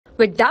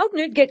With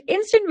Doubtnut, get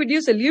instant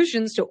video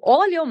solutions to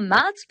all your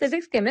maths,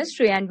 physics,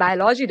 chemistry, and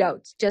biology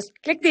doubts. Just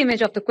click the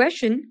image of the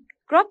question,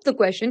 crop the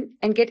question,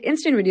 and get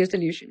instant video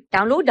solution.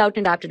 Download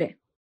Doubtnut app today.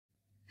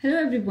 Hello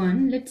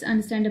everyone, let's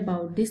understand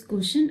about this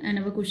question. And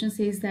our question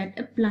says that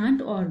a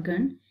plant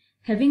organ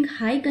having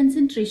high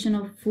concentration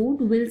of food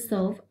will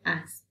serve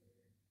as.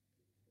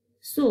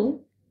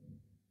 So,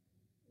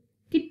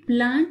 the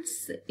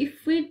plants,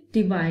 if we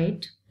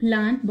divide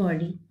plant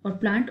body or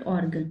plant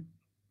organ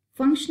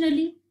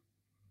functionally,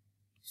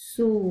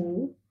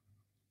 so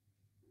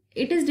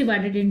it is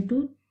divided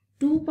into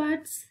two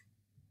parts.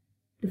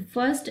 The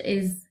first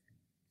is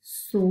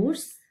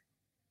source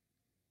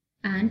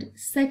and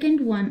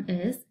second one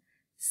is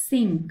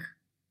sink.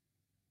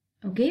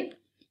 Okay,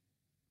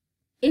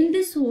 in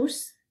the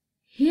source,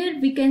 here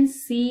we can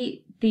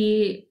see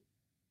the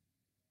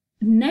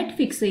net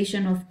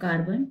fixation of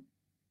carbon,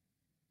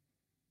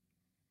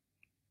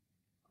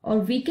 or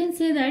we can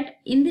say that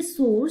in the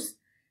source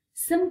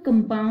some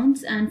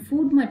compounds and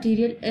food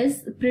material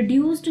is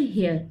produced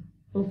here,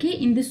 okay,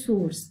 in the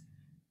source,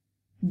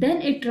 then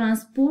it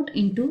transport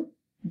into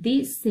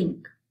the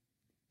sink.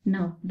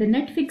 Now the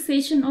net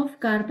fixation of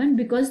carbon,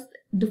 because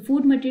the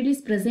food material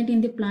is present in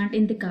the plant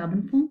in the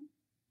carbon form,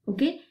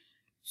 okay,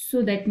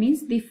 so that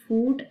means the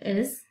food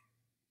is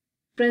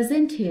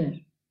present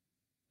here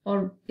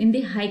or in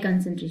the high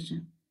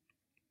concentration.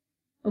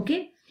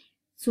 Okay,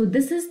 so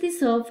this is the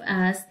serve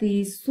as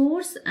the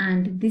source.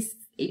 And this,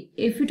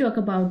 if we talk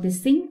about the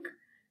sink,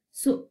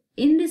 so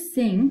in the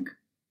sink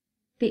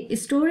the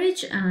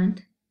storage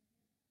and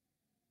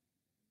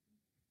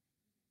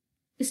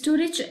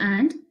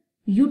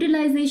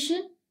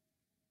utilization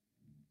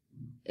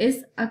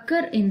is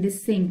occur in the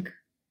sink.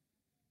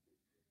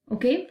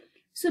 Okay,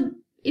 so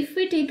if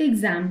we take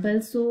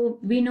example, so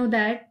we know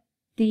that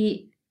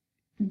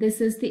this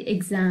is the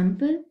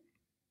example.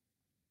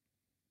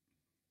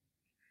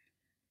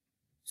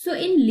 So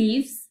in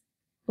leaves,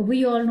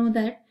 we all know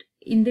that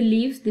in the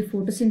leaves the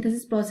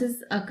photosynthesis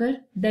process occur.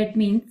 That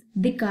means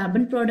the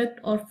carbon product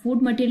or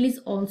food material is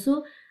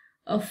also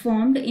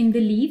formed in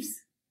the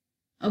leaves.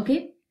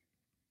 Okay,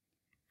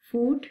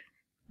 food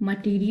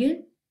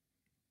material,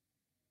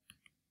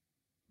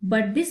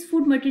 but this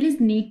food material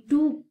is need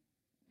to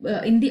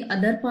in the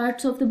other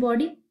parts of the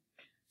body.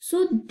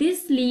 So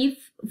this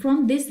leaf,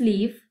 from this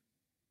leaf,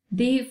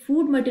 the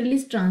food material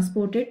is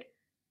transported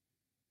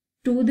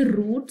to the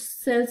root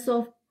cells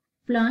of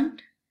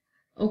plant.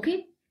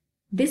 Okay,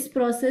 this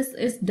process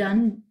is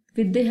done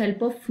with the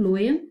help of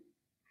phloem,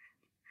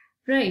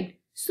 right?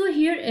 So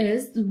here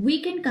is,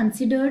 we can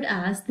consider it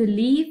as the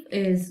leaf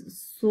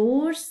is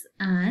source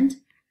and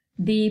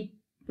the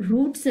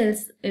root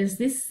cells is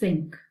the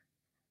sink.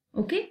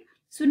 Okay,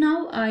 so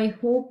now I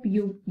hope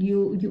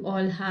you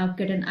all have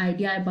get an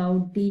idea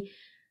about the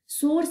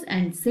source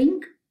and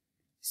sink.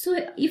 So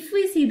if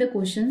we see the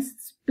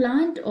questions,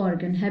 plant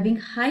organ having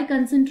high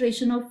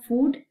concentration of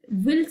food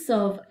will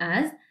serve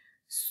as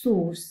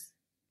source.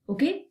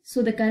 Okay,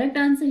 so the correct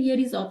answer here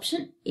is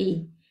option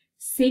A.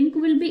 Sink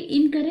will be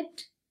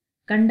incorrect.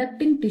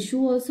 Conducting tissue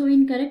also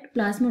incorrect.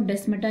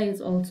 Plasmodesmata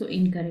is also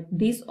incorrect.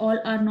 These all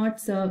are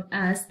not served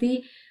as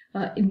the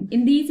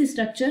in these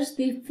structures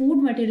the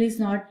food material is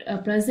not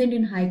present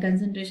in high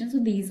concentration.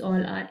 So these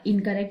all are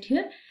incorrect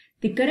here.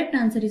 The correct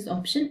answer is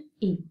option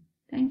A.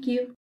 Thank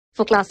you.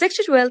 For class 6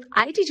 to 12,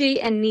 IIT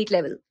JEE and NEET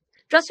level.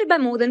 Trusted by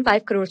more than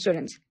 5 crore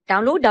students.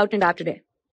 Download Doubtnut app today.